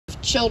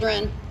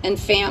children and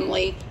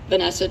family,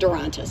 Vanessa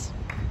Dorantes.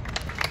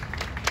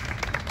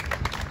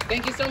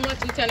 Thank you so much,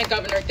 Lieutenant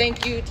Governor.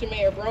 Thank you to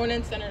Mayor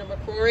Bronin, Senator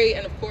McCrory,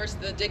 and of course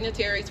the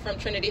dignitaries from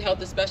Trinity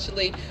Health,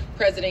 especially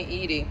President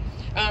Edie.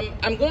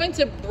 I'm going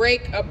to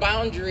break a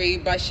boundary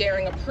by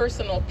sharing a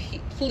personal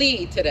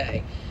plea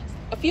today.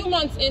 A few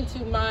months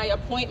into my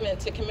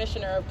appointment to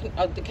Commissioner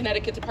of the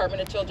Connecticut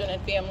Department of Children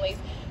and Families,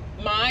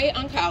 my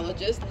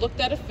oncologist looked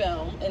at a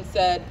film and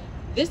said,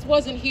 "This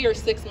wasn't here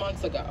 6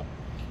 months ago."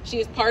 She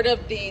is part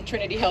of the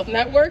Trinity Health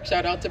Network.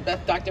 Shout out to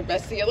Dr.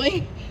 Beth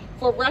Sealing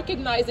for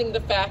recognizing the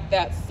fact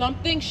that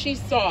something she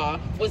saw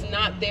was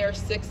not there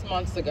 6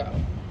 months ago.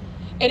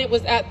 And it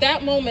was at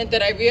that moment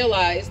that I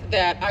realized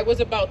that I was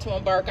about to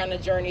embark on a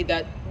journey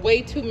that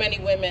way too many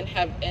women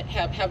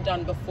have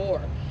done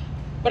before.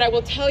 But I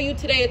will tell you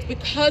today, it's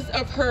because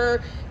of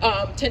her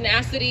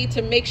tenacity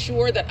to make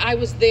sure that I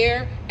was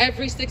there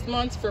every 6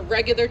 months for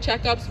regular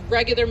checkups,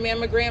 regular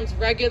mammograms,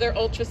 regular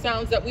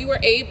ultrasounds, that we were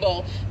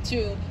able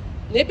to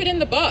nip it in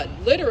the bud,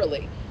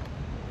 literally.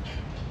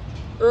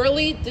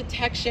 Early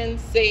detection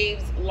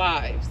saves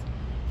lives.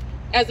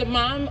 As a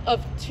mom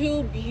of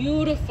two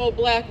beautiful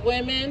Black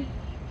women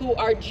who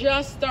are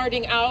just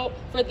starting out,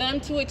 for them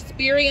to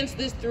experience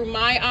this through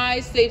my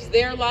eyes saves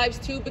their lives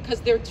too, because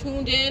they're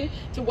tuned in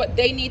to what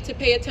they need to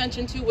pay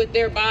attention to with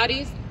their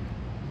bodies.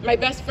 My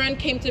best friend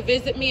came to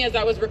visit me as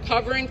I was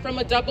recovering from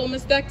a double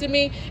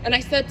mastectomy, and I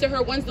said to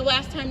her, "When's the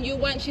last time you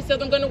went?" She said,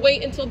 "I'm gonna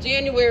wait until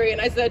January." And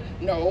I said,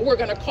 "No, we're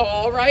gonna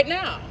call right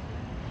now."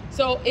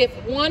 So if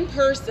one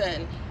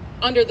person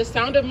under the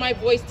sound of my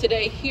voice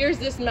today hears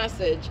this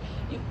message,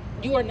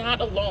 you are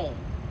not alone.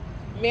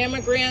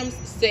 Mammograms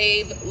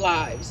save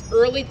lives.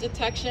 Early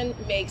detection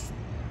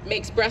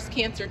makes breast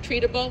cancer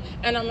treatable,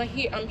 and I'm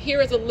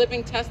here as a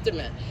living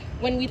testament.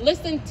 When we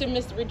listen to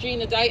Ms.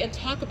 Regina Dighton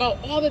talk about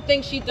all the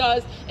things she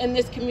does in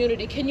this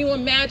community, can you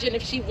imagine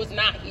if she was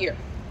not here?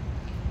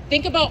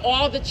 Think about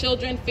all the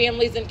children,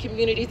 families, and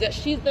communities that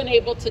she's been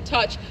able to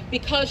touch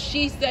because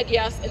she said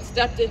yes and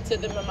stepped into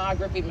the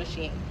mammography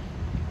machine.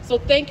 So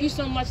thank you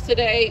so much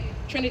today,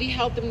 Trinity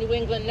Health of New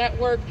England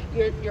Network,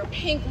 your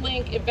Pink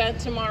Link event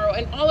tomorrow,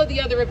 and all of the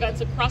other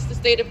events across the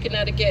state of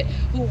Connecticut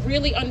who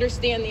really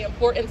understand the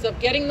importance of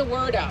getting the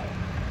word out.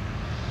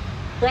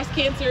 Breast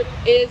cancer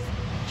is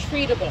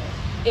treatable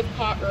if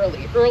caught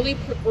early.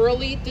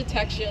 Early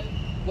detection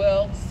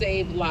will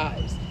save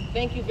lives.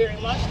 Thank you very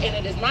much, and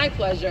it is my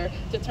pleasure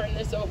to turn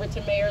this over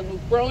to Mayor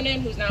Luke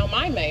Bronin, who's now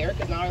my mayor,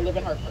 because now I live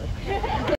in Hartford.